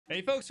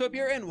Hey folks, fWhip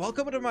here, and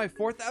welcome to my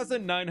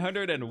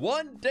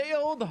 4,901 day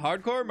old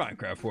hardcore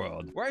Minecraft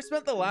world, where I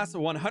spent the last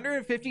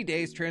 150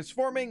 days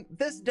transforming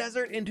this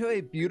desert into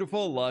a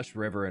beautiful, lush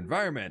river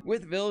environment,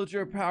 with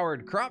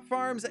villager-powered crop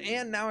farms,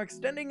 and now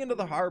extending into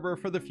the harbor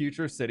for the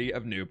future city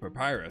of New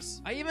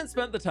Papyrus. I even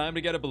spent the time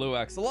to get a blue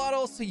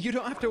axolotl, so you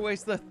don't have to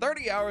waste the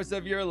 30 hours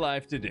of your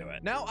life to do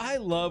it. Now, I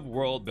love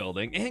world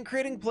building and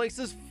creating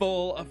places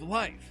full of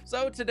life,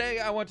 so today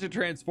I want to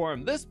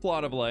transform this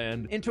plot of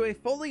land into a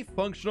fully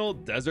functional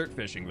desert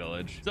fishing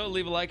village. So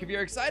leave a like if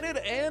you're excited,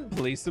 and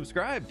please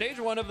subscribe. Stage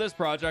 1 of this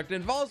project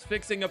involves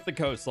fixing up the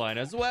coastline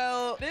as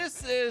well.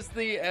 This is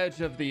the edge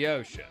of the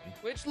ocean,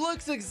 which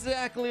looks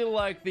exactly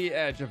like the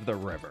edge of the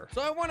river.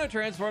 So I want to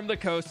transform the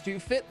coast to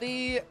fit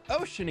the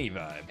oceany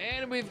vibe.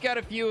 And we've got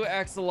a few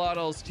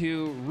axolotls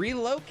to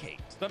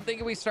relocate. So I'm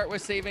thinking we start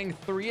with saving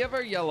 3 of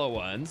our yellow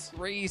ones,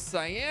 3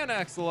 cyan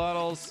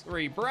axolotls,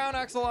 3 brown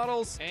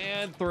axolotls,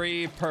 and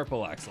 3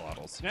 purple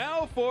axolotls.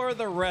 Now for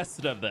the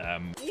rest of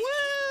them. Woo!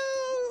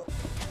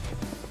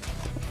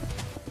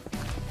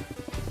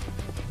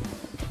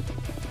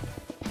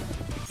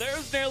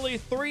 There's nearly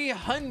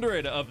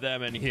 300 of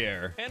them in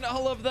here, and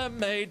all of them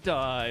may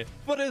die.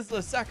 But it's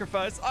the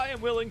sacrifice I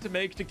am willing to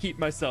make to keep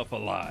myself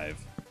alive.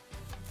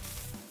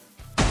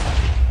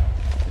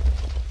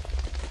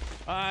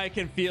 I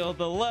can feel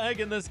the lag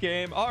in this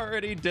game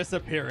already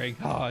disappearing.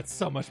 Oh, it's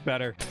so much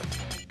better.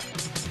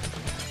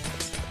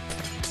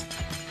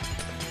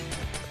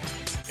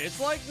 It's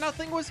like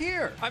nothing was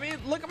here. I mean,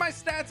 look at my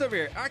stats over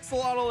here.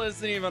 Axolotl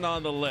isn't even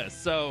on the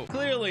list, so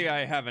clearly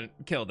I haven't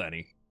killed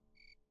any.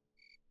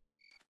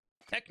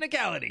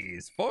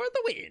 Technicalities for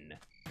the win.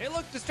 Hey,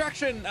 look,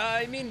 destruction.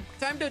 I mean,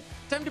 time to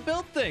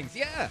build things.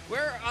 Yeah,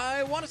 where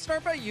I want to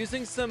start by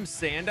using some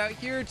sand out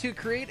here to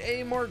create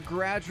a more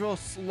gradual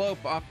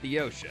slope off the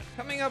ocean,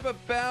 coming up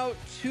about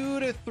 2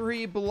 to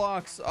 3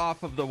 blocks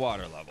off of the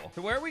water level,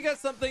 to where we got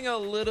something a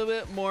little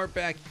bit more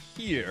back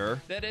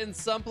here that in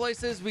some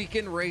places we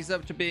can raise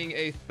up to being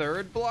a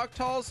 3rd block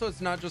tall, so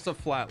it's not just a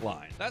flat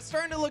line. That's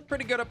starting to look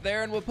pretty good up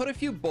there, and we'll put a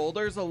few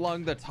boulders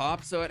along the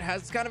top so it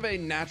has kind of a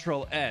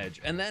natural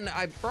edge. And then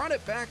I brought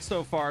it back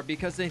so far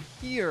because in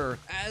here,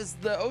 as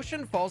the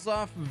ocean falls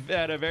off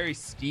at a very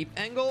steep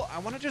angle, I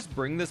want to just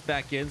bring this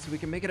back in so we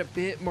can make it a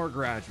bit more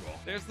gradual.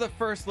 There's the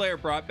first layer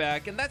brought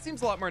back, and that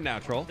seems a lot more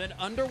natural. Then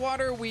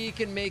underwater, we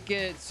can make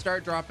it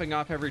start dropping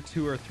off every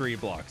 2 or 3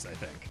 blocks, I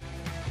think.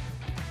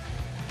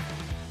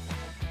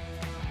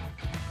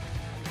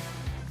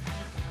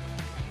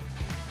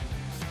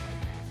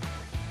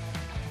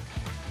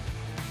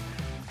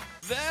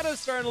 That is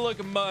starting to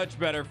look much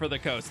better for the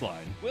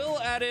coastline. We'll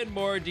add in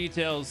more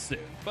details soon.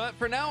 But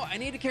for now, I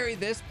need to carry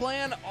this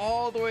plan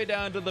all the way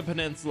down to the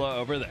peninsula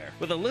over there.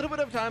 With a little bit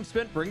of time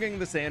spent bringing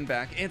the sand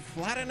back and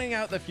flattening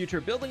out the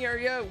future building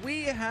area,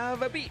 we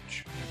have a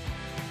beach.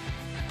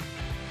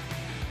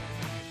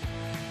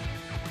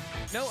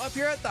 Now, up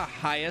here at the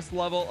highest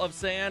level of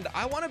sand,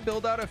 I want to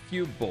build out a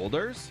few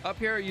boulders. Up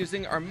here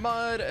using our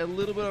mud, a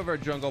little bit of our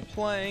jungle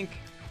plank,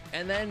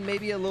 and then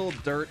maybe a little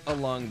dirt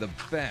along the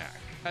back,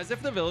 as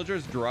if the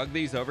villagers drug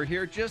these over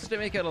here just to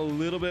make it a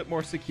little bit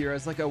more secure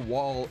as like a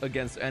wall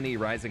against any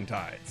rising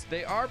tides.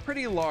 They are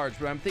pretty large,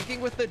 but I'm thinking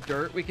with the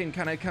dirt, we can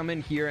kind of come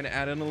in here and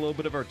add in a little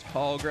bit of our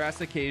tall grass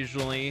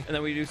occasionally, and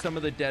then we do some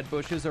of the dead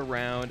bushes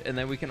around, and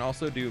then we can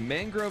also do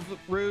mangrove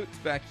roots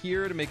back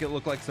here to make it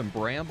look like some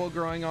bramble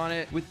growing on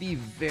it, with the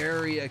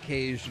very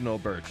occasional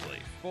birch leaf,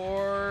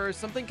 or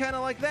something kind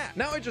of like that.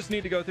 Now I just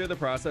need to go through the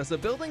process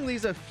of building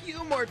these a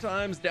few more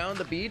times down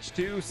the beach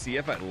to see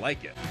if I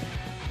like it.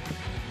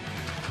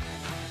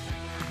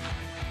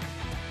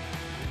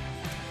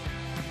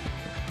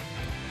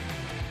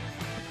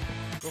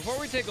 Before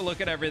we take a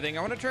look at everything,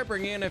 I want to try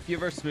bringing in a few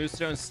of our smooth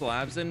stone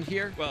slabs in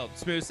here. Well,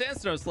 smooth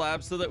sandstone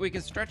slabs, so that we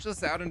can stretch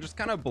this out and just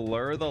kind of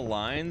blur the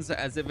lines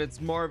as if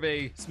it's more of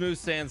a smooth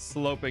sand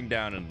sloping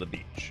down into the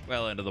beach.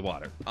 Well, into the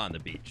water on the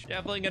beach.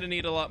 Definitely going to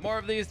need a lot more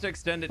of these to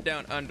extend it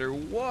down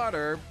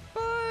underwater,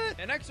 but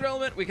an extra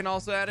element we can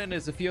also add in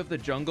is a few of the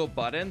jungle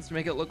buttons to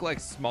make it look like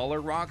smaller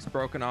rocks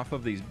broken off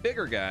of these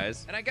bigger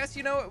guys. And I guess,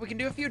 you know what, we can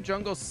do a few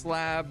jungle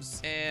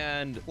slabs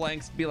and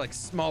planks to be like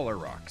smaller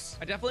rocks.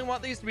 I definitely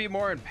want these to be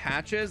more in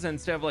patches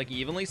instead of like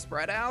evenly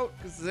spread out,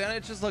 because then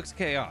it just looks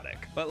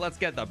chaotic. But let's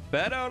get the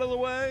bed out of the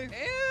way,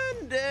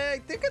 and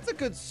I think it's a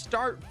good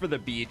start for the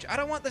beach. I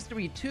don't want this to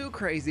be too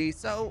crazy,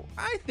 so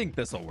I think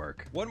this will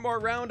work. One more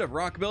round of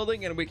rock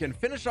building and we can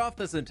finish off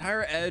this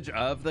entire edge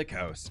of the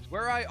coast,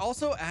 where I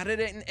also added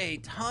in a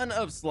ton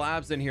of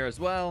slabs in here as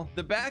well.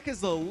 The back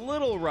is a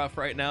little rough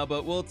right now,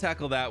 but we'll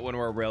tackle that when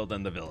we're railed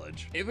in the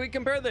village. If we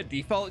compare the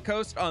default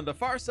coast on the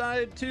far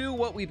side to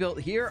what we built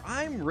here,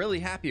 I'm really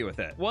happy with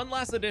it. One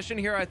last addition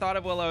here I thought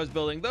of while I was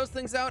building those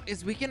things out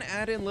is we can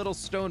add in little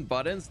stone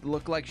buttons that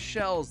look like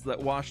shells that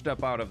washed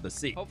up out of the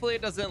sea. Hopefully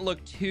it doesn't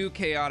look too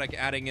chaotic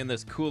adding in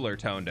this cooler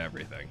tone to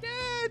everything.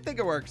 Yay! I think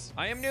it works.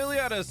 I am nearly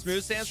out of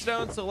smooth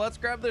sandstone, so let's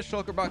grab this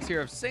shulker box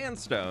here of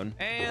sandstone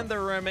and the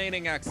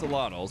remaining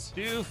axolotls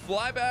to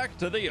fly back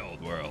to the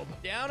old world.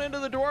 Down into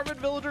the Dwarven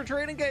Villager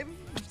Trading Game.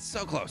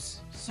 So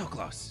close, so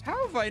close.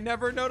 How have I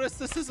never noticed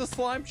this is a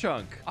slime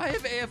chunk? I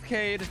have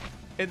AFK'd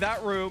in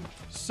that room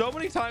so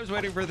many times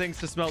waiting for things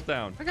to smelt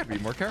down. I gotta be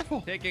more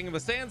careful. Taking the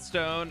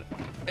sandstone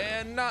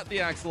and not the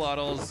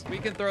axolotls, we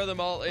can throw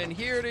them all in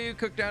here to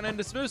cook down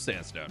into smooth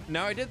sandstone.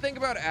 Now, I did think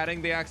about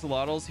adding the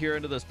axolotls here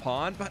into this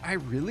pond, but I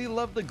really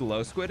love the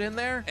glow squid in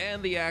there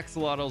and the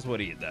axolotls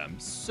would eat them.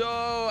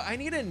 So I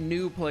need a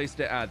new place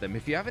to add them.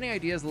 If you have any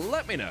ideas,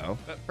 let me know.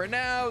 But for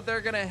now,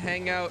 they're gonna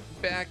hang out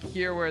back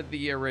here where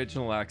the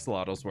original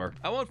axolotls were.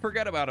 I won't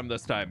forget about them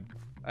this time,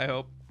 I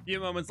hope. A few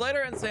moments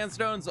later and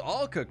sandstone's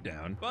all cooked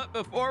down. But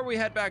before we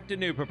head back to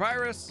New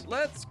Papyrus,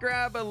 let's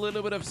grab a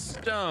little bit of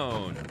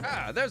stone.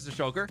 Ah, there's the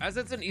shulker, as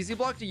it's an easy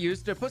block to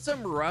use to put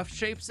some rough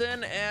shapes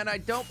in, and I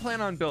don't plan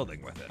on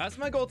building with it. As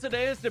my goal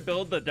today is to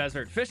build the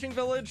desert fishing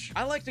village,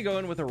 I like to go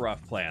in with a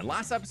rough plan.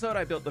 Last episode,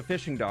 I built the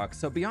fishing docks,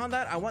 so beyond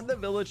that, I want the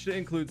village to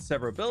include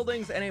several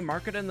buildings and a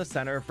market in the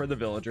center for the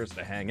villagers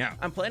to hang out.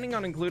 I'm planning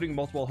on including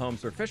multiple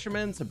homes for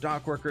fishermen, some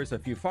dock workers, a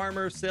few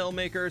farmers, sail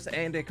makers,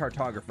 and a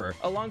cartographer,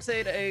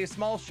 alongside a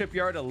small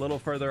shipyard a little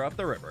further up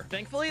the river.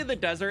 Thankfully, the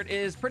desert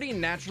is pretty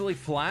naturally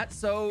flat,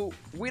 so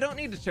we don't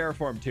need to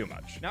terraform too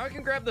much. Now I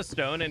can grab the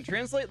stone and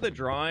translate the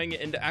drawing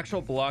into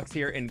actual blocks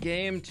here in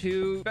game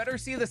to better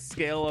see the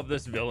scale of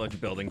this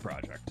village building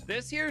project.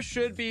 This here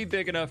should be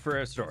big enough for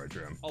a storage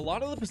room. A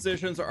lot of the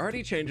positions are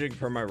already changing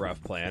from my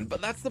rough plan,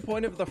 but that's the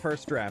point of the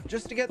first draft,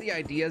 just to get the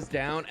ideas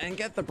down and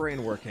get the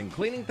brain working,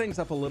 cleaning things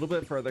up a little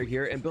bit further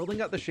here and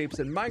building out the shapes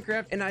in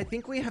Minecraft, and I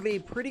think we have a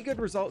pretty good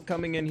result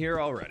coming in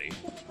here already.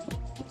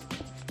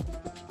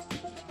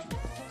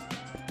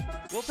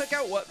 We'll pick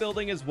out what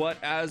building is what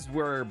as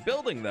we're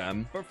building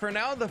them, but for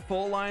now, the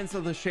full lines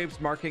of the shapes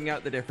marking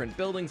out the different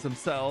buildings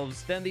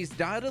themselves, then these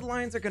dotted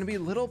lines are going to be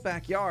little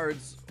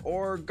backyards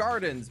or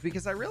gardens,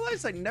 because I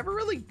realized I never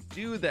really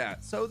do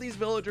that. So these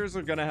villagers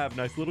are gonna have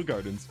nice little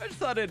gardens. I just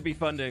thought it'd be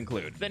fun to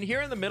include. Then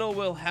here in the middle,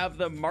 we'll have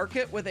the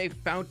market with a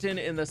fountain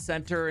in the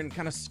center and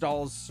kind of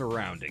stalls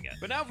surrounding it.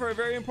 But now for a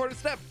very important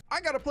step, I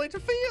got a plate to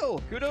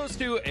feel. Kudos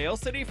to Ale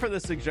City for the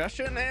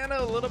suggestion and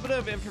a little bit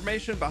of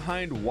information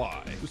behind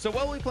why. So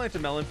while we plant a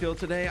melon field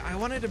today, I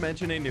wanted to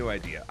mention a new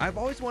idea. I've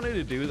always wanted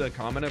to do the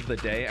comment of the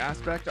day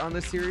aspect on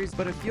this series,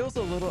 but it feels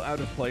a little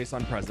out of place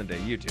on present day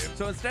YouTube.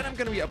 So instead, I'm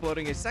gonna be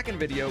uploading a second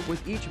video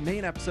with each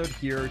main episode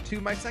here to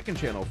my second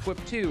channel,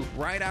 fWhip 2,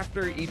 right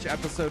after each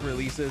episode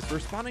releases,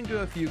 responding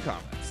to a few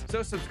comments.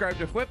 So subscribe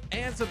to fWhip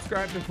and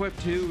subscribe to fWhip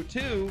 2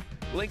 too,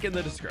 link in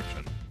the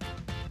description.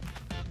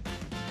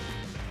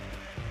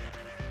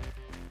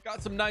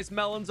 Got some nice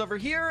melons over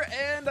here,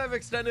 and I've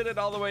extended it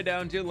all the way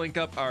down to link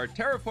up our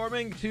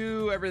terraforming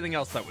to everything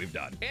else that we've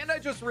done. And I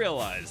just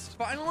realized,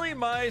 finally,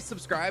 my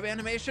subscribe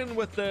animation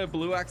with the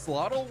blue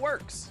axolotl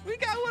works. We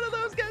got one of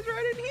those guys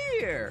right in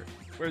here.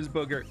 Where's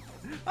Booger?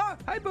 Ah,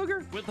 hi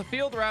Booger. With the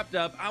field wrapped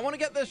up, I want to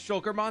get this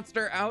shulker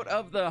monster out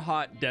of the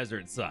hot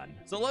desert sun.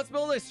 So let's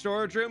build a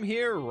storage room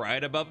here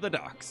right above the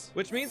docks,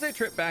 which means I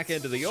trip back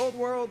into the old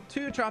world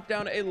to chop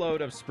down a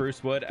load of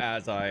spruce wood,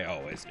 as I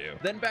always do.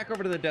 Then back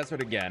over to the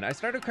desert again. I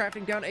started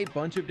crafting down a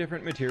bunch of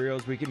different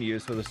materials we can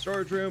use for the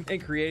storage room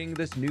and creating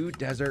this new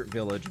desert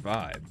village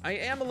vibe. I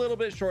am a little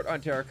bit short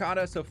on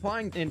terracotta, so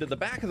flying into the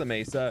back of the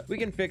mesa, we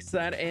can fix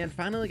that and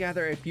finally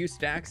gather a few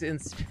stacks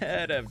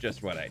instead of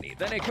just what I need.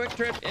 Then a quick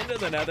trip into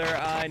the nether.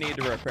 I need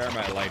to repair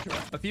my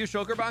elytra. A few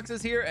shulker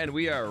boxes here and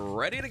we are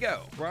ready to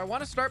go. Where I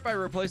want to start by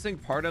replacing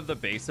part of the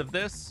base of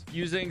this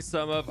using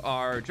some of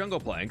our jungle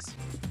planks.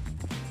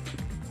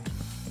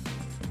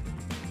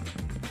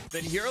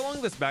 Then here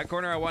along this back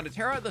corner, I want to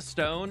tear out the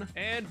stone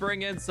and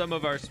bring in some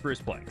of our spruce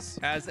planks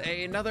as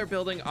another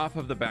building off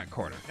of the back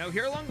corner. Now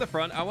here along the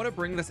front, I want to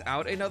bring this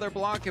out another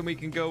block and we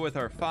can go with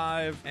our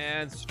 5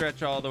 and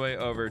stretch all the way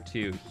over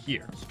to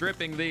here.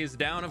 Stripping these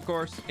down, of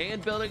course,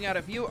 and building out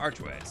a few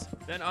archways.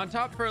 Then on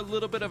top for a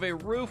little bit of a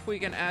roof, we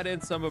can add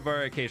in some of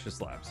our acacia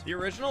slabs. The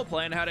original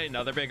plan had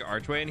another big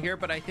archway in here,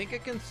 but I think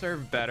it can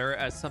serve better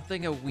as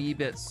something a wee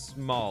bit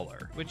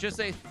smaller, with just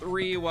a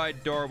 3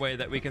 wide doorway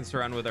that we can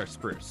surround with our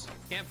spruce.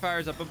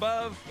 Campfires up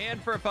above,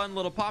 and for a fun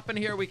little pop in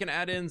here, we can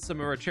add in some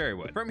of our cherry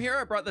wood. From here,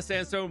 I brought the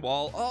sandstone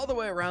wall all the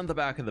way around the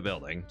back of the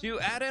building to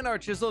add in our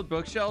chiseled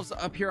bookshelves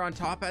up here on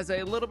top as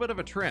a little bit of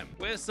a trim,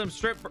 with some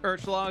stripped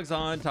birch logs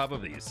on top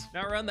of these.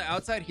 Now around the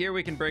outside here,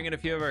 we can bring in a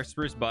few of our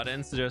spruce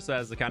buttons just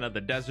as the kind of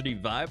the deserty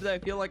vibe that I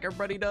feel like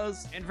everybody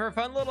does. And for a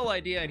fun little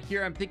idea in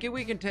here, I'm thinking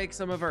we can take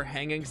some of our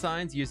hanging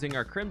signs using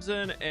our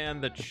crimson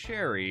and the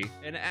cherry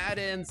and add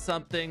in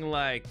something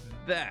like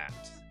that.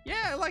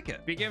 Yeah, I like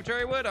it. Speaking of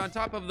cherry wood, on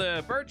top of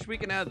the birch, we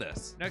can add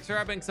this. Next,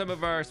 grabbing some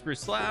of our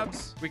spruce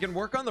slabs. We can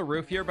work on the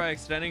roof here by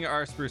extending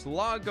our spruce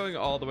log going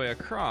all the way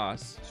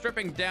across,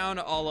 stripping down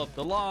all of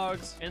the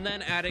logs, and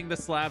then adding the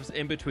slabs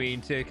in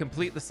between to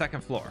complete the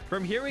second floor.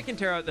 From here, we can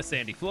tear out the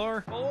sandy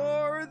floor,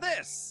 or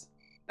this.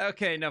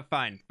 Okay, no,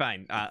 fine.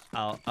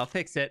 I'll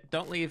fix it.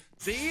 Don't leave.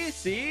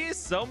 See,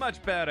 so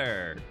much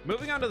better.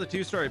 Moving on to the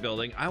 2-story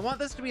building, I want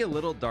this to be a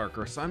little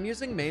darker, so I'm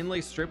using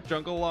mainly stripped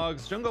jungle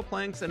logs, jungle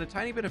planks, and a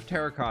tiny bit of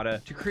terracotta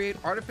to create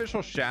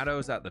artificial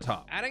shadows at the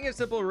top. Adding a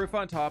simple roof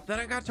on top, then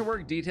I got to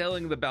work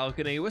detailing the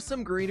balcony with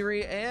some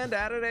greenery and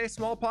added a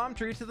small palm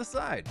tree to the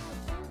side.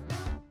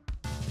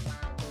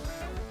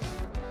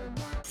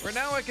 For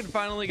now, I can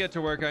finally get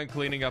to work on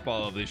cleaning up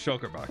all of these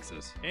shulker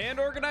boxes and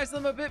organize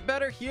them a bit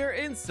better here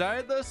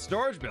inside the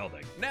storage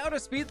building. Now, to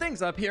speed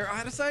things up here,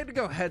 I decided to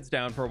go heads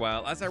down for a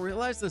while as I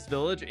realized this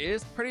village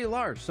is pretty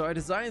large, so I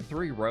designed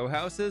 3 row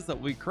houses that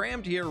will be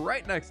crammed here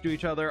right next to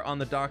each other on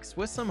the docks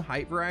with some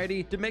height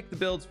variety to make the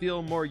builds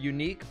feel more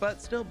unique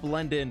but still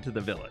blend into the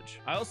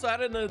village. I also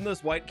added in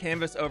this white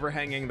canvas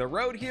overhanging the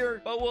road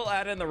here, but we'll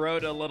add in the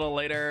road a little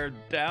later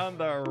down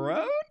the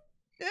road?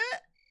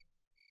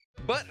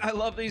 But I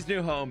love these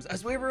new homes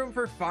as we have room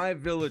for 5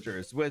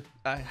 villagers with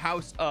a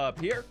house up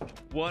here,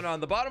 1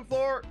 on the bottom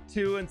floor,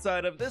 2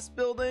 inside of this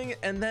building,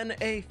 and then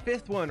a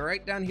 5th one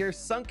right down here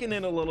sunken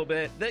in a little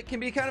bit that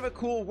can be kind of a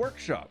cool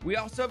workshop. We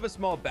also have a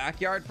small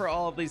backyard for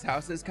all of these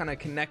houses kind of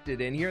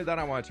connected in here that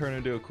I want to turn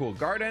into a cool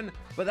garden,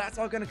 but that's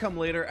all going to come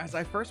later as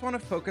I first want to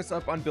focus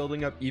up on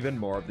building up even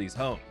more of these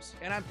homes.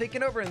 And I'm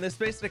thinking over in this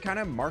space to kind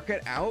of mark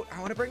it out, I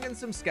want to bring in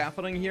some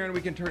scaffolding here and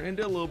we can turn it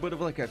into a little bit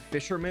of like a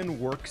fisherman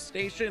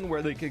workstation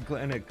where they could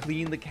kind of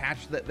clean the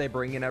catch that they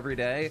bring in every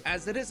day,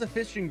 as it is a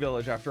fishing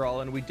village after all,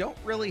 and we don't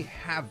really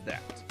have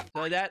that.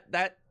 So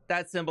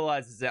that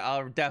symbolizes it.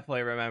 I'll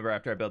definitely remember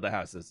after I build the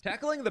houses.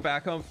 Tackling the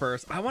back home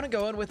first, I want to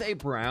go in with a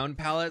brown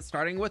palette,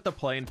 starting with the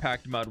plain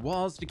packed mud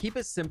walls to keep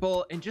it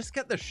simple and just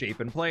get the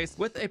shape in place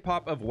with a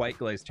pop of white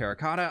glazed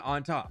terracotta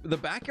on top. The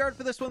backyard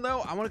for this one though,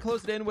 I want to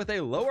close it in with a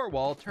lower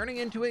wall, turning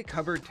into a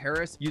covered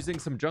terrace using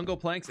some jungle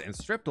planks and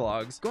stripped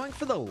logs. Going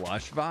for the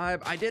lush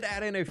vibe, I did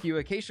add in a few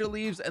acacia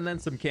leaves and then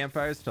some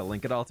campfires to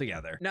link it all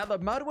together. Now the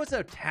mud was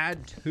a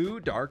tad too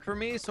dark for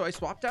me, so I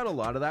swapped out a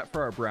lot of that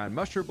for our brown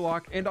mushroom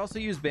block and also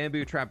used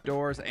bamboo trap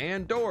doors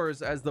and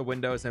doors as the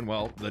windows and,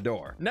 well, the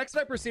door. Next,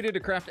 I proceeded to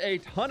craft a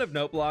ton of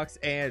note blocks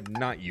and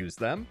not use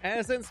them,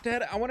 as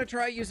instead I want to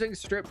try using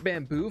stripped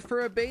bamboo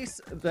for a base,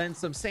 then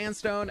some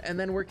sandstone, and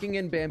then working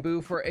in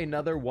bamboo for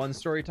another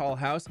 1-story tall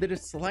house that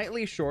is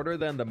slightly shorter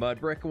than the mud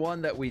brick one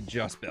that we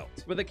just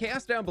built. With the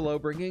chaos down below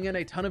bringing in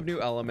a ton of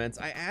new elements,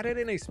 I added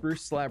in a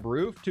spruce slab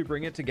roof to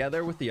bring it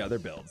together with the other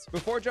builds,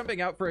 before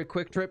jumping out for a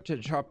quick trip to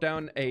chop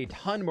down a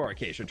ton more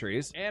acacia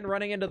trees and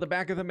running into the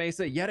back of the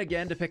mesa yet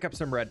again to pick up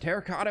some red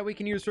terracotta we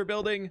can use for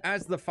building.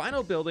 As the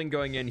final building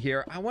going in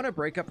here, I want to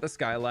break up the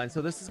skyline,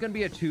 so this is going to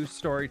be a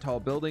 2-story tall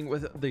building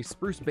with the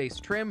spruce base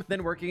trim,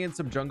 then working in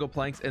some jungle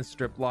planks and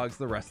strip logs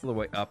the rest of the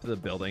way up the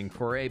building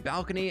for a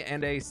balcony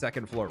and a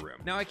 2nd floor room.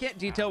 Now I can't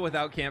detail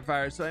without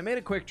campfires, so I made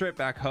a quick trip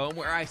back home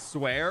where I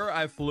swear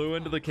I flew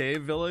into the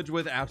cave village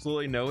with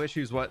absolutely no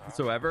issues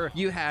whatsoever.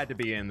 You had to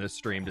be in this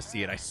stream to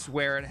see it. I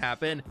swear it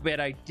happened, but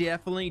I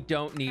definitely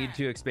don't need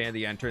to expand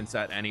the entrance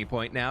at any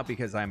point now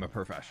because I'm a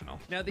professional.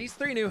 Now these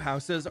 3 new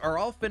houses are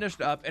all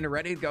finished up and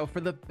ready to go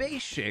for the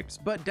base shapes,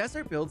 but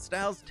desert build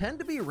styles tend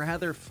to be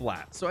rather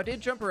flat, so I did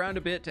jump around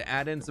a bit to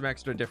add in some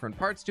extra different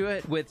parts to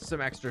it with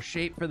some extra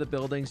shape for the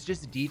buildings,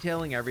 just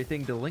detailing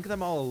everything to link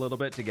them all a little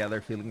bit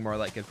together, feeling more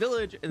like a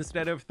village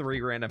instead of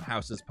 3 random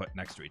houses put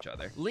next to each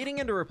other. Leading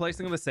into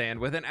replacing the sand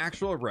with an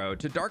actual road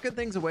to darken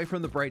things away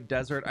from the bright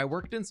desert, I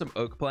worked in some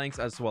oak planks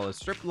as well as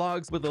stripped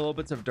logs with little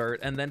bits of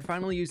dirt, and then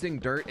finally using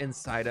dirt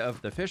inside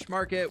of the fish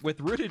market with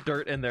rooted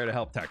dirt in there to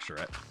help texture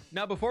it.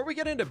 Now before we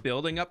get into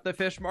building up the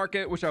fish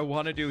market, which I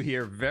want to do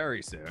here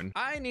very soon,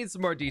 I need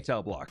some more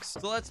detail blocks.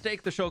 So let's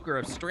take the shulker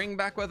of string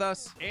back with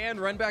us and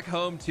run back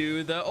home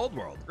to the old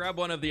world. Grab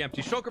one of the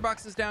empty shulker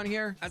boxes down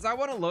here as I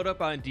want to load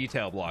up on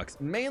detail blocks,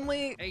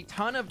 mainly a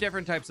ton of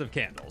different types of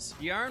candles.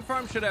 The yarn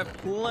farm should have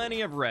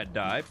plenty of red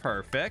dye.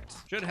 Perfect.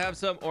 Should have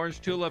some orange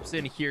tulips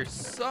in here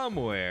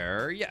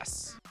somewhere.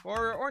 Yes.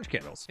 Or orange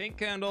candles, pink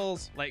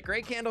candles, light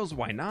gray candles,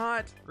 why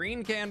not?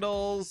 Green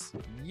candles,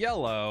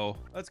 yellow,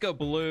 let's go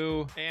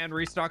blue, and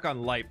restock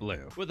on light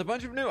blue. With a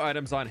bunch of new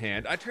items on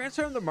hand, I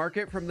transformed the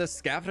market from this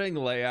scaffolding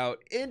layout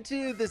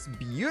into this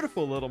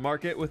beautiful little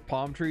market with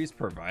palm trees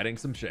providing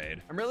some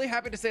shade. I'm really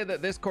happy to say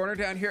that this corner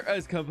down here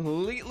is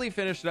completely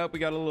finished up. We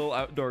got a little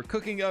outdoor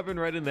cooking oven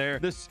right in there.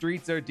 The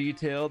streets are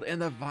detailed,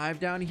 and the vibe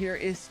down here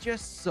is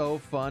just so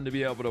fun to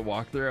be able to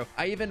walk through.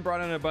 I even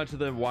brought in a bunch of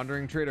the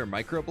wandering trader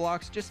micro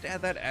blocks just to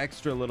add that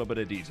extra little bit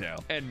of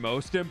detail. And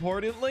most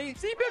importantly,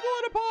 sea pickle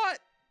in a pot.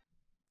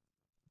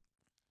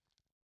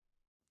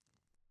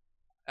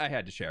 I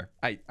had to share.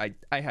 I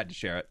had to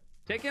share it.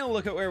 Taking a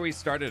look at where we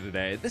started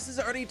today, this has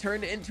already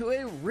turned into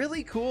a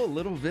really cool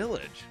little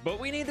village. But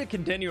we need to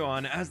continue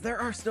on as there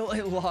are still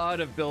a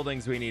lot of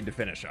buildings we need to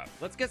finish up.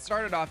 Let's get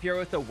started off here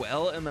with the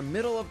well in the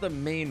middle of the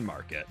main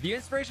market. The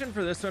inspiration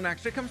for this one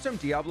actually comes from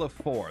Diablo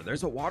 4.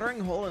 There's a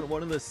watering hole in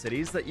one of the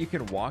cities that you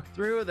can walk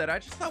through that I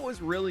just thought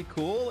was really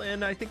cool,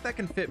 and I think that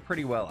can fit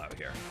pretty well out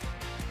here.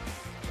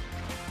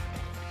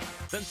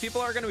 Since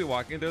people are going to be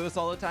walking through this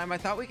all the time, I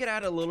thought we could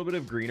add a little bit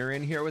of greenery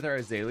in here with our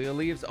azalea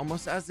leaves,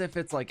 almost as if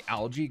it's like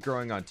algae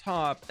growing on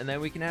top, and then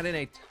we can add in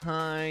a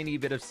tiny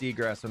bit of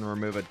seagrass and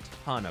remove a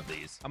ton of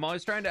these. I'm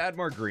always trying to add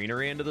more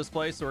greenery into this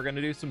place, so we're going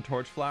to do some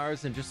torch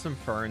flowers and just some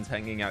ferns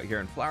hanging out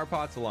here in flower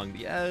pots along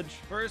the edge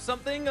for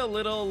something a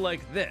little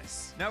like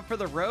this. Now for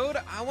the road,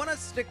 I want to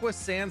stick with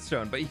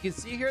sandstone, but you can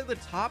see here the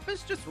top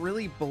is just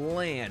really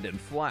bland and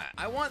flat.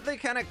 I want the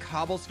kind of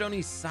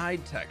cobblestoney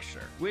side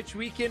texture, which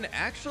we can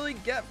actually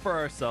get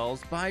for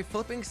ourselves by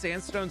flipping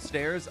sandstone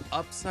stairs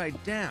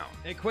upside down.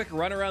 A quick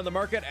run around the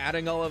market,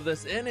 adding all of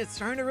this in, it's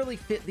starting to really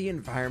fit the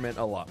environment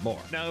a lot more.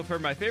 Now for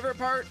my favorite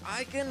part,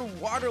 I can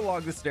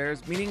waterlog the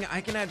stairs, meaning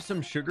I can add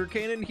some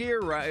sugarcane in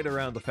here right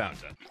around the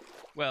fountain.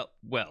 Well.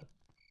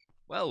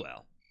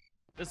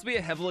 This will be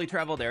a heavily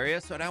traveled area,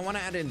 so I don't want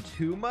to add in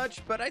too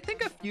much, but I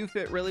think a few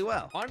fit really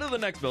well. On to the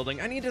next building.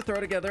 I need to throw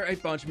together a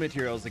bunch of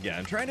materials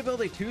again, trying to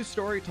build a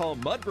 2-story tall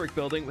mud brick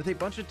building with a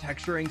bunch of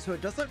texturing so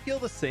it doesn't feel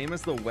the same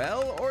as the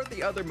well or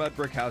the other mud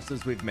brick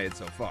houses we've made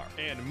so far.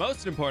 And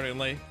most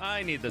importantly,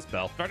 I need this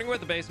bell. Starting with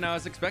the base now,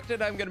 as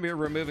expected, I'm going to be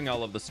removing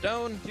all of the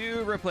stone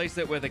to replace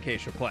it with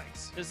acacia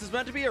planks. This is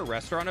meant to be a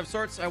restaurant of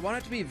sorts. I want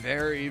it to be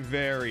very,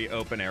 very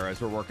open air as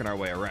we're working our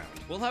way around.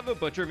 We'll have a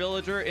butcher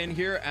villager in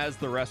here as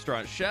the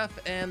restaurant chef,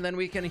 and then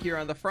we can here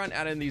on the front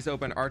add in these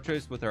open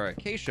arches with our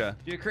acacia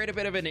to create a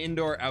bit of an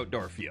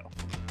indoor-outdoor feel.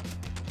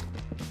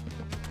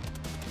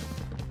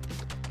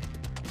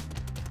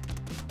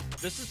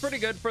 This is pretty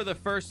good for the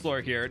first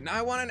floor here. Now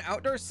I want an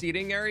outdoor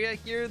seating area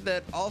here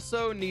that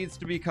also needs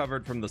to be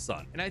covered from the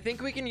sun. And I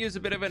think we can use a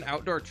bit of an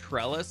outdoor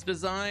trellis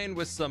design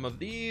with some of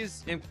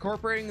these,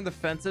 incorporating the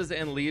fences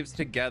and leaves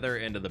together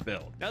into the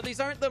build. Now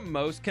these aren't the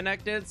most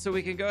connected, so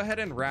we can go ahead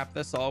and wrap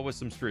this all with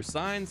some spruce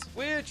signs,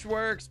 which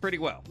works pretty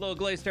well. Little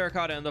glazed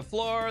terracotta in the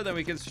floor, then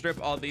we can strip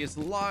all these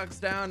logs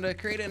down to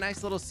create a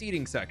nice little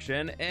seating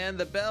section, and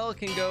the bell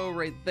can go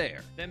right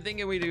there. Then I'm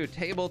thinking we do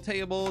table,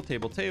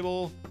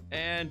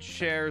 and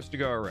chairs to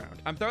go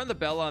around. I'm throwing the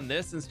bell on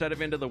this instead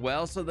of into the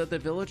well so that the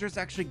villagers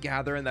actually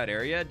gather in that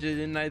area,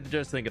 and I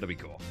just think it'll be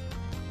cool.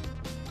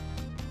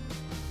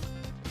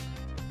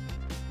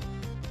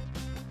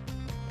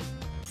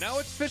 Now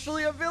it's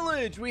officially a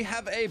village. We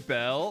have a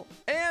bell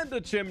and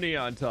a chimney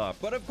on top.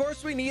 But of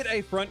course we need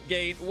a front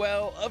gate,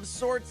 well, of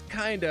sorts,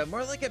 kinda.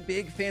 More like a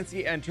big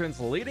fancy entrance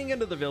leading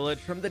into the village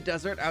from the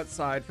desert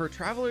outside for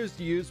travelers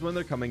to use when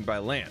they're coming by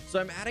land. So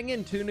I'm adding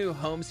in 2 new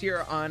homes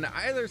here on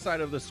either side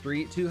of the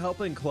street to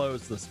help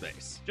enclose the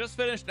space. Just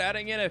finished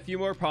adding in a few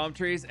more palm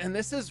trees, and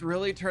this is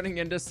really turning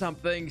into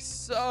something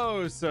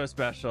so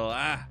special.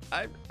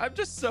 I'm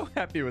just so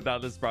happy with how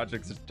this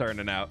project's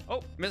turning out.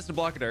 Oh, missed a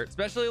block of dirt.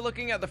 Especially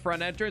looking at the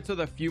front entrance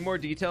with a few more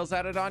details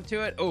added onto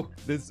it. Oh,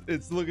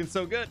 it's looking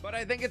so good. But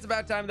I think it's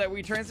about time that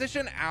we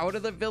transition out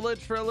of the village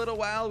for a little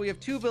while. We have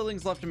 2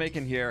 buildings left to make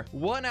in here,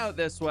 one out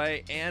this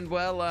way, and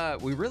well,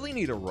 we really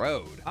need a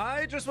road.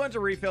 I just went to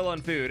refill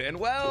on food, and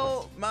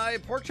well, my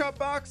pork chop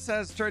box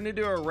has turned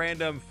into a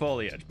random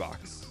foliage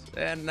box,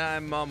 and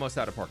I'm almost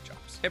out of pork chops.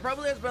 It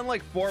probably has been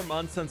like 4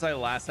 months since I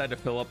last had to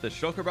fill up this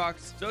shulker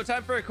box, so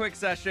time for a quick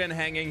session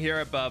hanging here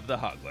above the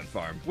hoglet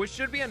farm, which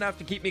should be enough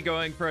to keep me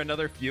going for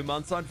another few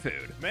months on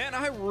food. Man,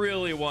 I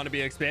really want to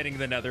be expanding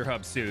the nether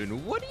hub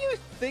soon. What do you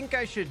think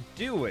I should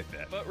do with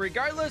it? But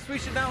regardless, we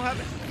should now have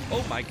it.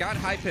 Oh my god,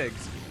 hi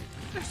pigs.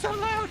 They're so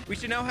loud. We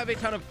should now have a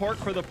ton of pork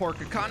for the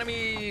pork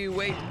economy.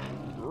 Wait.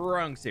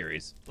 Wrong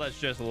series. Let's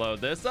just load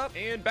this up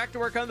and back to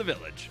work on the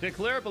village. To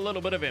clear up a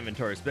little bit of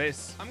inventory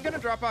space, I'm gonna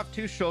drop off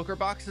 2 shulker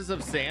boxes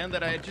of sand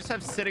that I just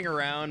have sitting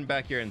around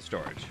back here in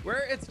storage.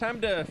 Where it's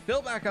time to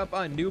fill back up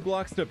on new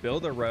blocks to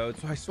build a road,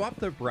 so I swapped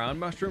the brown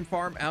mushroom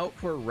farm out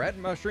for red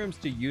mushrooms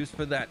to use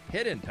for that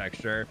hidden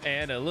texture,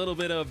 and a little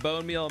bit of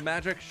bone meal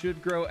magic should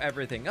grow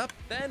everything up.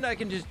 Then I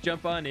can just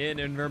jump on in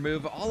and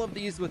remove all of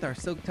these with our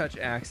silk touch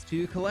axe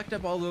to collect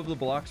up all of the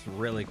blocks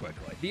really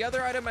quickly. The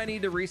other item I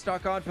need to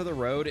restock on for the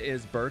road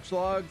is birch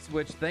logs,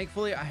 which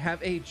thankfully I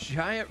have a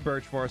giant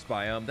birch forest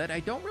biome that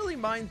I don't really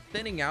mind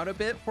thinning out a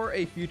bit for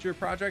a future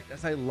project,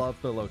 as I love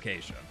the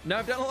location. Now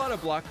I've done a lot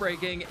of block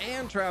breaking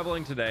and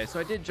traveling today, so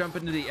I did jump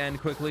into the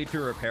end quickly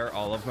to repair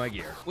all of my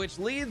gear, which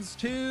leads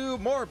to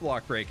more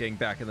block breaking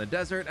back in the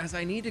desert as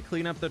I need to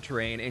clean up the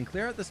terrain and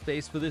clear out the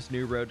space for this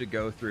new road to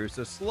go through.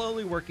 So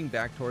slowly working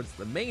back towards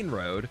the main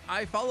road,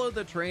 I followed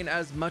the terrain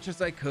as much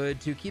as I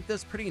could to keep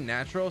this pretty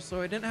natural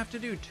so I didn't have to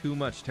do too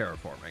much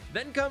terraforming.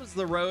 Then comes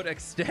the road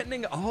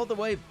extending all the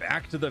way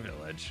back to the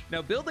village.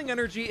 Now building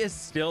energy is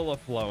still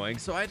flowing,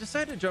 so I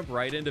decided to jump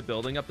right into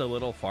building up the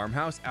little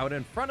farmhouse out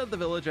in front of the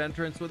village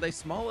entrance with a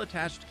small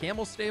attached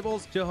camel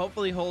stables to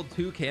hopefully hold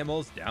 2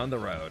 camels down the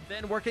road.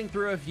 Then working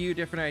through a few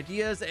different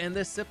ideas, and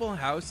this simple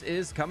house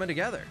is coming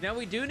together. Now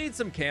we do need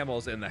some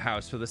camels in the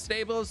house for the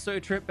stables, so a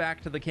trip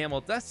back to the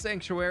camel death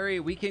sanctuary,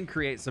 we can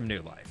create some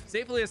new life.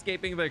 Safely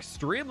escaping the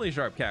extremely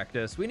sharp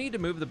cactus, we need to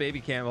move the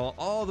baby camel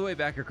all the way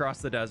back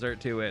across the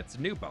desert to its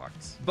new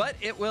box. But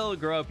it will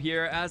grow up here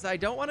here, as I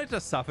don't want it to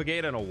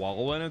suffocate in a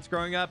wall when it's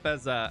growing up,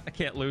 as I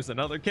can't lose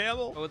another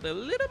camel. But with a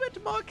little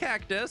bit more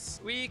cactus,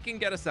 we can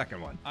get a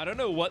second one. I don't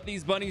know what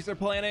these bunnies are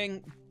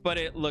planning, but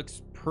it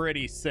looks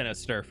pretty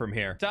sinister from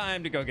here.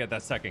 Time to go get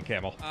that second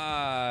camel.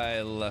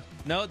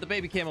 No, the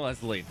baby camel has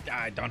the lead.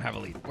 I don't have a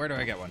lead. Where do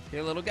I get one?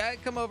 Hey, little guy,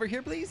 come over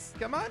here, please.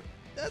 Come on.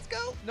 Let's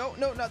go. No,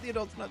 not the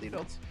adults, not the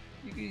adults.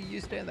 You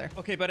stand there.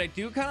 Okay, but I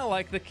do kind of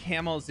like the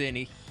camels in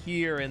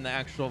here in the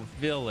actual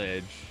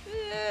village.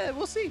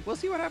 We'll see. We'll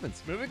see what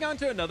happens. Moving on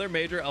to another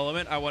major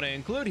element I want to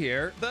include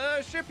here,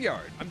 the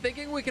shipyard. I'm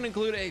thinking we can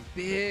include a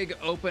big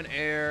open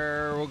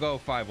air, we'll go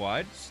 5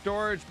 wide,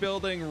 storage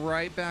building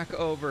right back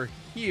over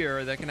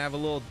here that can have a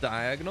little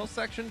diagonal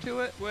section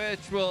to it,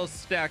 which will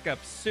stack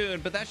up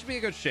soon, but that should be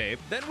a good shape.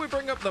 Then we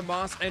bring up the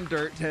moss and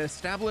dirt to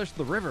establish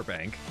the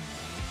riverbank.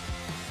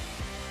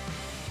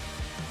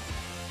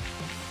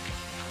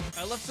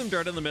 I left some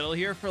dirt in the middle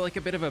here for like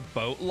a bit of a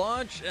boat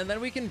launch, and then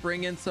we can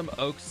bring in some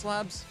oak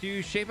slabs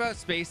to shape out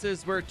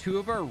spaces where 2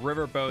 of our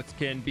river boats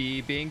can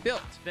be being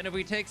built. Then if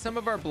we take some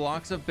of our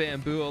blocks of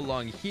bamboo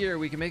along here,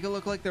 we can make it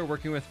look like they're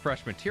working with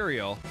fresh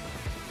material.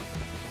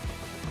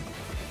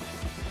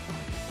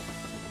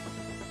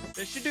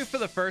 This should do for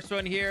the first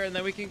one here, and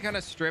then we can kind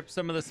of strip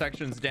some of the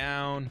sections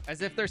down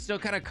as if they're still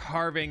kind of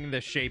carving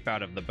the shape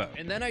out of the boat.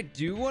 And then I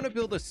do want to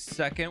build a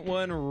second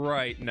one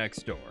right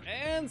next door.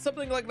 And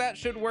something like that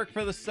should work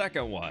for the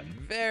second one.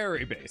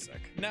 Very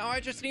basic. Now I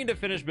just need to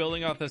finish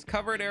building off this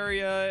covered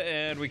area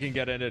and we can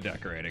get into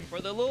decorating. For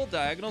the little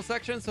diagonal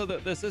section, so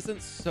that this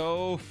isn't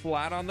so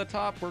flat on the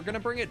top, we're going to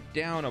bring it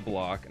down a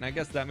block. And I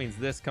guess that means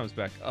this comes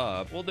back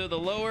up. We'll do the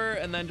lower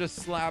and then just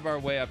slab our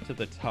way up to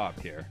the top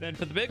here. Then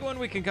for the big one,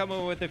 we can come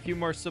up with a few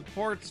more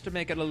supports to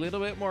make it a little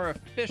bit more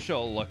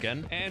official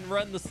looking and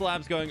run the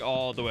slabs going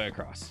all the way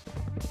across.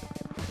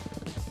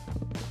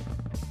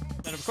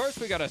 And of course,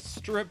 we gotta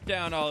strip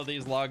down all of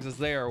these logs as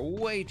they are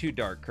way too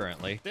dark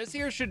currently. This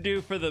here should do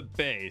for the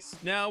base.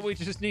 Now we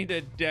just need to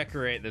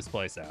decorate this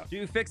place out.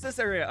 To fix this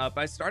area up,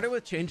 I started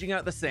with changing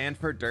out the sand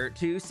for dirt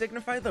to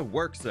signify the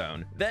work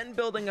zone, then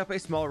building up a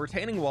small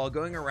retaining wall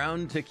going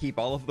around to keep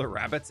all of the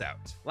rabbits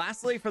out.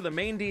 Lastly, for the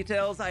main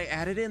details, I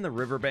added in the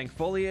riverbank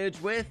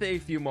foliage with a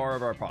few more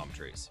of our palm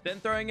trees. Then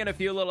throwing in a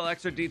few little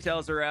extra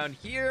details around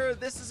here,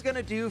 this is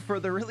gonna do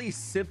for the really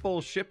simple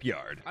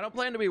shipyard. I don't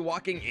plan to be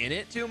walking in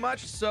it too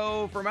much,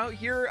 so from out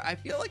here, I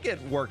feel like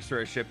it works for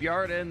a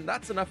shipyard, and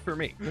that's enough for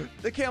me.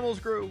 The camels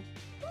grew.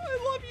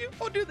 I love you.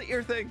 I'll do the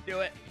ear thing.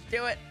 Do it.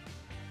 Do it.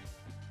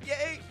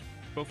 Yay.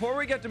 Before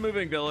we get to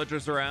moving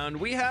villagers around,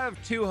 we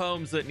have 2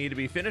 homes that need to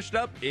be finished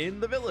up in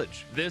the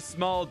village. This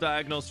small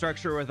diagonal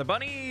structure with a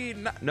bunny,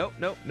 no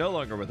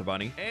longer with a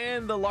bunny.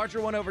 And the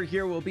larger one over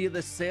here will be the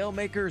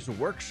sailmaker's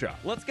workshop.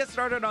 Let's get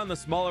started on the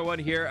smaller one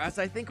here, as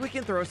I think we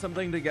can throw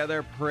something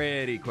together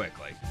pretty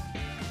quickly.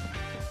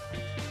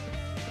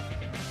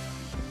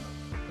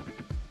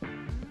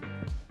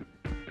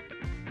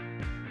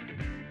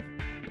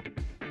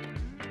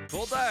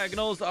 Full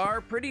diagonals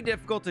are pretty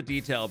difficult to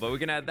detail, but we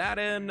can add that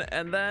in,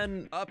 and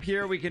then up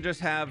here we can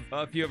just have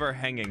a few of our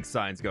hanging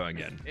signs going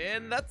in.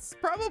 And that's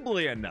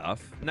probably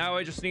enough. Now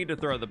I just need to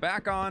throw the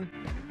back on.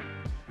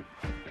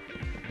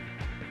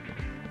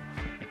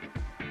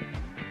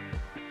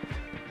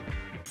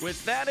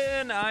 With that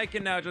in, I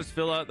can now just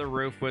fill out the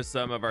roof with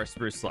some of our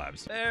spruce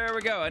slabs. There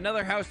we go.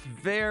 Another house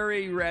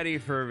very ready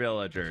for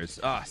villagers.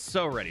 Ah,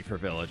 so ready for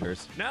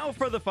villagers. Now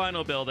for the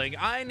final building,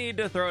 I need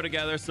to throw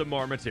together some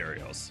more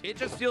materials. It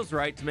just feels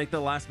right to make the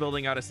last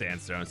building out of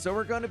sandstone, so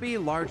we're going to be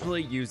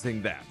largely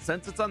using that.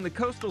 Since it's on the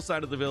coastal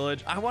side of the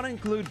village, I want to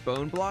include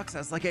bone blocks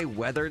as like a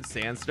weathered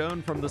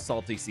sandstone from the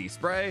salty sea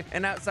spray.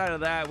 And outside of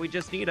that, we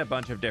just need a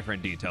bunch of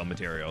different detail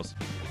materials.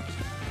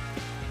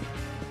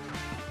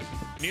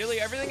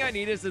 Nearly everything I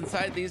need is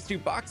inside these 2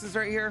 boxes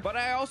right here, but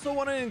I also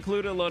want to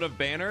include a load of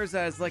banners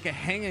as like a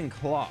hanging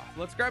cloth.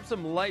 Let's grab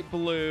some light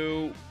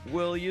blue.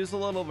 We'll use a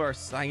little of our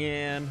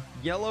cyan,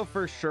 yellow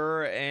for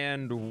sure,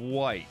 and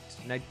white.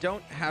 And I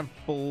don't have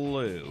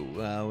blue.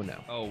 Oh no.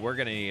 Oh, we're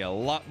gonna need a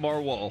lot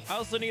more wool. I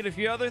also need a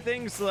few other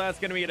things, so that's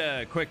gonna be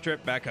a quick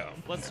trip back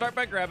home. Let's start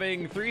by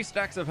grabbing 3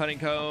 stacks of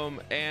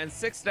honeycomb and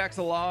 6 stacks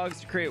of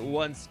logs to create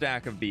 1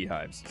 stack of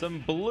beehives.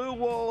 Some blue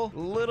wool, a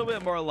little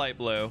bit more light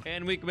blue,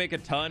 and we can make a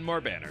ton more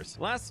banners.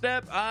 Last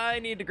step, I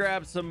need to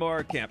grab some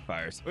more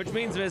campfires, which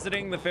means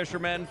visiting the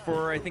fishermen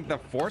for I think the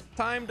 4th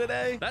time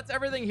today. That's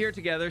everything here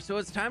together, so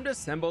it's time to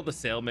assemble the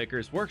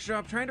sailmaker's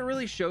workshop, trying to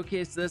really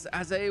showcase this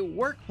as a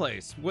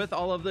workplace with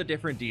all of the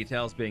different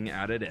details being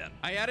added in.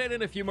 I added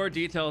in a few more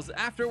details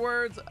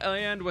afterwards,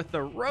 and with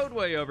the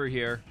roadway over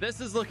here, this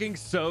is looking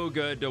so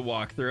good to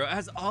walk through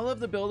as all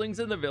of the buildings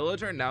in the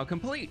village are now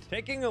complete.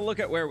 Taking a look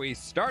at where we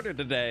started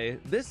today,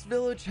 this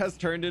village has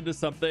turned into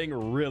something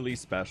really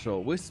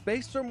special with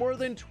space for more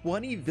than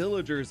 20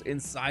 villagers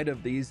inside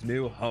of these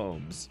new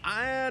homes.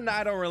 And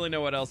I don't really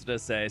know what else to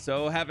say,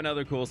 so have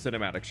another cool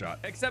cinematic shot.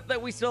 Except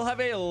that we still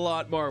have a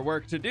lot more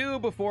work to do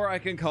before I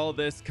can call call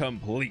this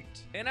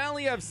complete. And I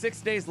only have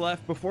 6 days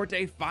left before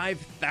day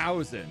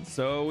 5,000,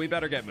 so we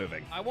better get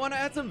moving. I want to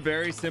add some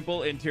very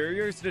simple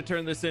interiors to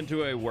turn this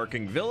into a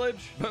working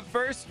village, but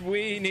first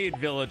we need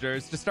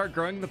villagers to start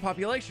growing the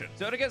population.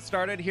 So to get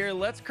started here,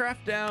 let's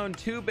craft down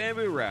 2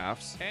 bamboo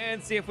rafts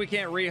and see if we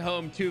can't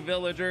rehome 2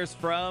 villagers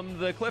from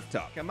the cliff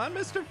top. Come on,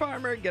 Mr.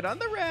 Farmer, get on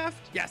the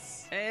raft.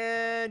 Yes.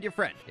 And your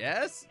friend.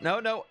 Yes?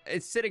 No,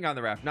 it's sitting on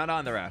the raft, not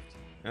on the raft.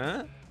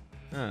 Huh?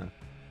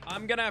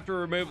 I'm gonna have to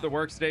remove the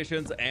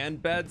workstations and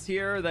beds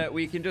here that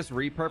we can just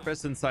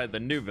repurpose inside the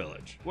new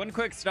village. One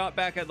quick stop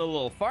back at the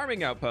little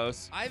farming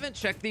outpost. I haven't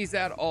checked these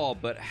at all,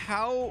 but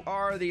how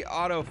are the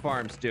auto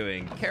farms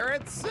doing?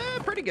 Carrots,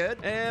 pretty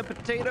good. And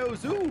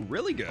potatoes, ooh,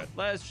 really good.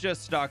 Let's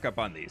just stock up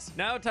on these.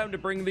 Now time to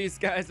bring these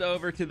guys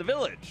over to the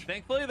village.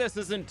 Thankfully, this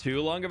isn't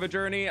too long of a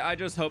journey. I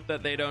just hope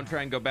that they don't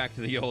try and go back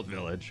to the old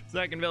village.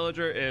 Second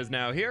villager is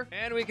now here,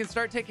 and we can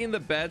start taking the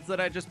beds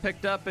that I just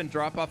picked up and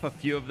drop off a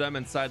few of them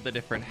inside the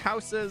different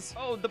houses.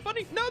 Oh, the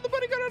bunny. No, the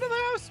bunny got out of the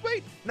house.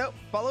 Wait, no,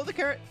 follow the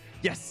carrot.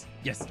 Yes,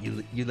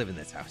 you live in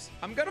this house.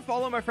 I'm gonna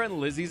follow my friend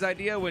Lizzie's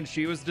idea when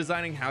she was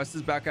designing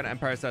houses back on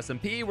Empire's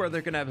SMP, where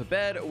they're gonna have a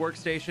bed, a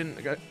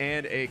workstation,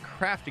 and a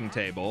crafting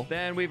table.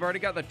 Then we've already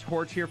got the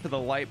torch here for the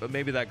light, but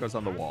maybe that goes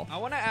on the wall. I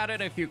want to add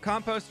in a few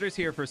composters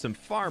here for some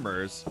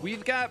farmers.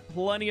 We've got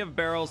plenty of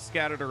barrels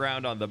scattered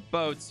around on the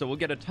boats, so we'll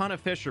get a ton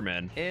of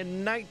fishermen.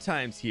 And night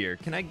times here,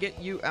 can I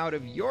get you out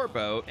of your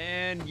boat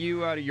and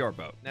you out of your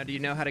boat? Now, do you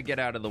know how to get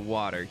out of the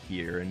water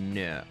here?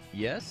 No.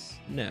 Yes?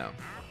 No.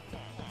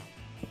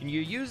 Can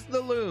you use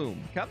the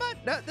loom? Come on,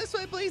 no, this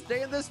way, please.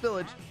 Stay in this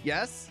village.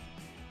 Yes.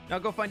 Now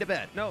go find a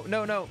bed.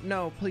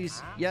 No,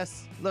 please.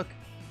 Yes. Look.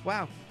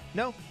 Wow.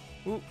 No.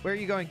 Ooh, where are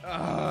you going?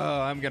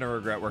 Oh, I'm gonna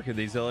regret working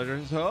these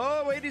villagers.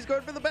 Oh, wait, he's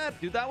going for the bed.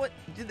 Do that one.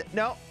 Do that.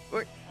 No,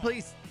 wait,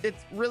 please.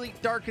 It's really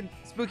dark and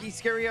spooky,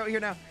 scary out here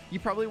now.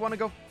 You probably want to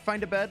go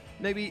find a bed.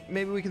 Maybe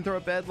we can throw a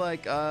bed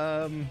like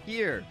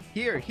here.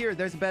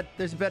 There's a bed.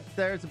 There's a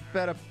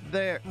bed up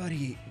there.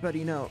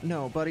 Buddy,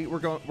 no, buddy. We're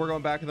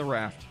going back in the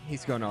raft.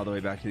 He's going all the way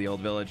back to the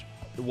old village.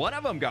 One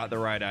of them got the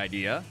right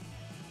idea.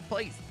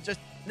 Please, just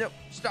no,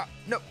 stop.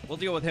 No, we'll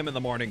deal with him in the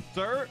morning,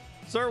 sir.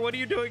 Sir, what are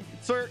you doing?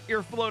 Sir,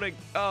 you're floating.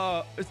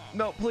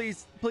 No,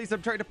 please,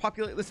 I'm trying to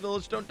populate this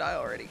village. Don't die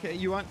already. Okay,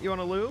 you want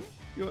a loom?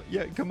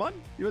 Yeah, come on.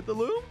 You want the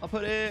loom? I'll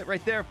put it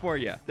right there for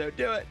you. Don't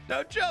do it.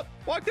 Don't jump.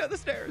 Walk down the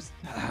stairs.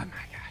 Oh my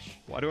gosh.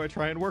 Why do I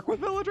try and work with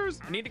villagers?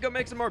 I need to go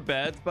make some more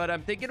beds, but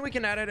I'm thinking we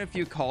can add in a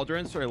few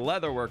cauldrons for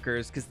leather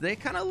workers because they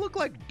kind of look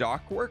like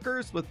dock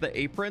workers with the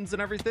aprons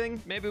and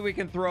everything. Maybe we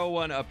can throw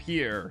one up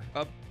here,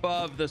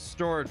 above the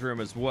storage room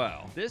as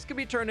well. This could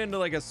be turned into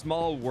like a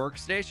small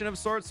workstation of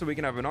sorts so we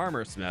can have an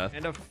armor smith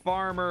and a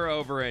farmer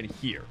over in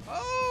here.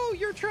 Oh,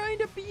 you're trying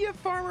to be a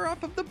farmer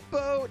off of the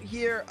boat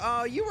here.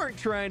 Oh, you weren't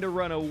trying to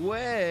run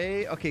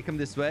away. Okay, come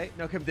this way.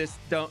 No, come this.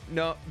 Don't.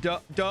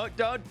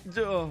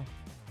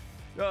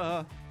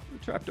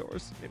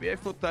 Trapdoors. Maybe I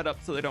flip that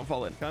up so they don't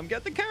fall in. Come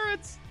get the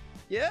carrots.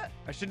 Yeah,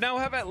 I should now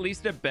have at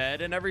least a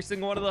bed in every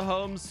single one of the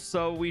homes,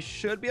 so we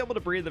should be able to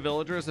breed the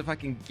villagers if I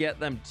can get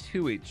them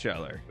to each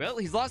other. Well,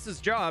 he's lost his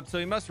job, so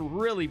he must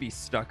really be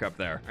stuck up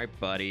there. All right,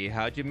 buddy,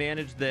 how'd you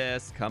manage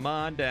this? Come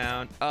on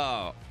down.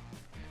 Oh,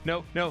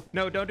 no,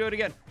 don't do it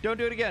again. Don't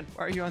do it again.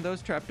 Why are you on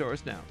those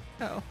trapdoors now?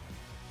 Oh.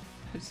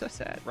 It's so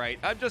sad. Right,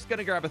 I'm just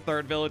gonna grab a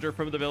third villager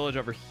from the village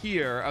over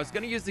here. I was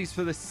gonna use these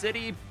for the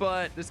city,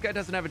 but this guy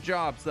doesn't have a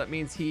job, so that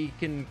means he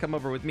can come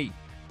over with me.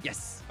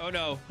 Yes. Oh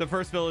no, the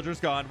first villager's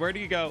gone. Where do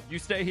you go? You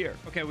stay here.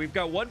 Okay, we've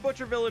got one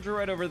butcher villager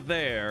right over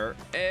there,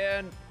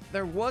 and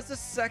there was a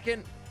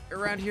second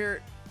around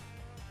here.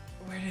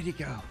 Where did he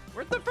go?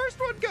 Where'd the first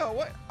one go?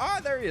 What? Ah,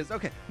 there he is.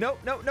 Okay. No,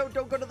 don't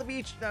go to the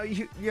beach. No,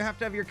 you have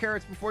to have your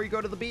carrots before you go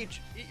to the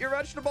beach. Eat your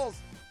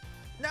vegetables.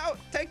 No,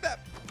 take that.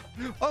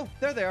 Oh,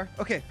 there they are.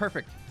 Okay,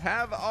 perfect.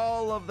 Have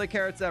all of the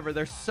carrots ever.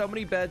 There's so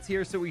many beds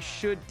here, so we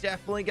should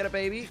definitely get a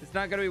baby. It's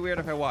not gonna be weird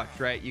if I watch,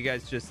 right? You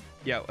guys just,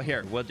 yeah,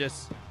 here, we'll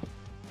just,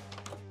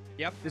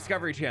 yep,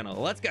 Discovery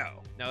Channel. Let's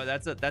go. No,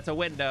 that's a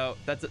window.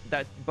 That's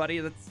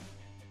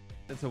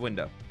a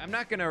window. I'm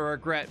not gonna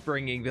regret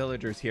bringing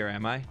villagers here,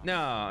 am I?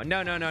 No,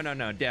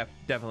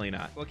 definitely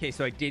not. Okay,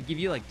 so I did give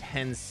you like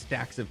 10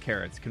 stacks of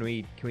carrots. Can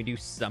we do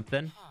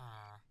something?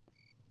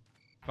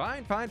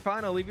 Fine.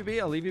 I'll leave you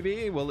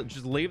be. We'll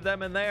just leave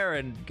them in there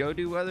and go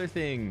do other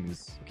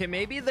things. Okay,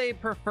 maybe they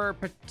prefer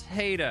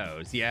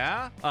potatoes,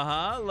 yeah?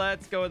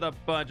 Let's go with a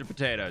bunch of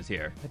potatoes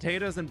here.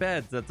 Potatoes and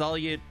beds, it's all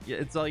you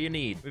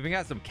need. We've even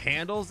got some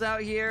candles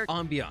out here.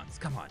 Ambiance,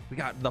 come on. We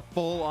got the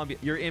full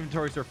ambiance. Your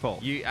inventories are full.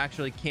 You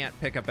actually can't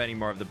pick up any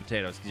more of the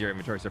potatoes because your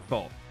inventories are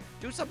full.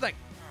 Do something.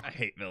 I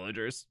hate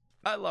villagers.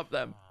 I love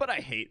them, but I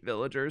hate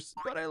villagers,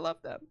 but I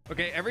love them.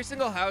 Okay, every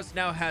single house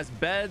now has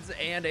beds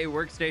and a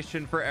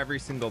workstation for every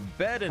single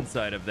bed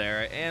inside of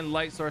there and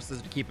light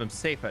sources to keep them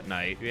safe at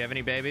night. Do we have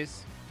any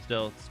babies?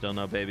 Still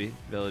no baby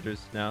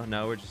villagers? No,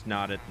 we're just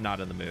not in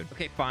the mood.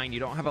 Okay, fine.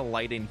 You don't have a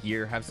light in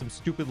here. Have some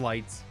stupid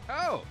lights.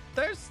 Oh,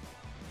 there's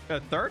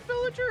a third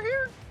villager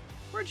here?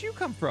 Where'd you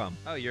come from?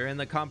 Oh, you're in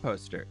the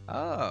composter.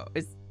 Oh,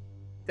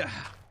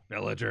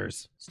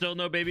 Villagers. Still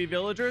no baby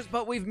villagers,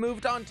 but we've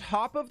moved on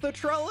top of the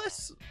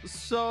trellis.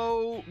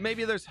 So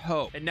maybe there's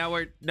hope. And now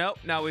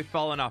now we've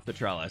fallen off the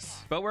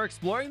trellis. But we're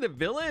exploring the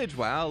village.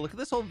 Wow, look at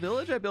this whole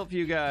village I built for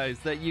you guys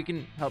that you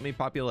can help me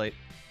populate.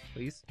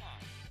 Please?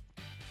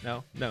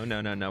 No.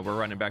 We're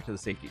running back to the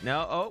safety.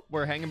 No, oh,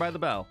 we're hanging by the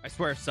bell. I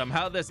swear,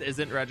 somehow this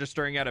isn't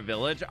registering at a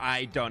village.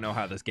 I don't know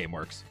how this game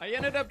works. I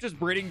ended up just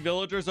breeding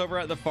villagers over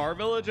at the far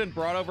village and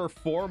brought over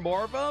 4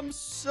 more of them.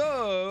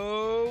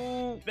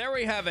 So there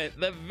we have it.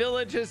 The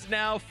village is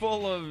now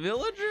full of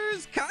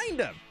villagers.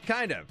 Kind of.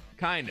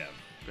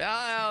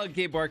 I'll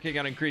keep working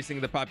on increasing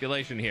the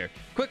population here.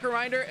 Quick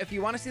reminder, if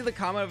you want to see the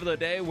comment of the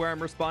day where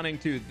I'm responding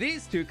to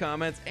these 2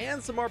 comments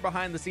and some more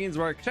behind the scenes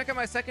work, check out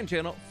my second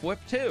channel, fWhip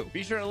 2.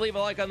 Be sure to leave a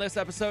like on this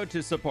episode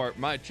to support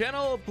my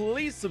channel.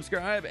 Please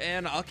subscribe,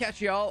 and I'll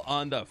catch y'all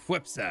on the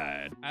fWhip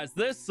side. As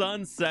this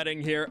sun's setting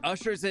here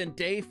ushers in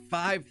day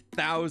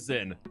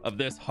 5,000 of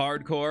this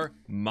hardcore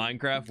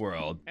Minecraft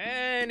world.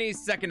 Any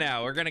second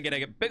now, we're gonna get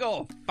a big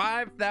ol'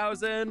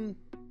 5,000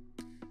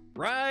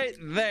 right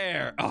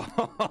there.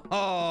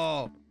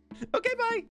 Oh, okay, bye.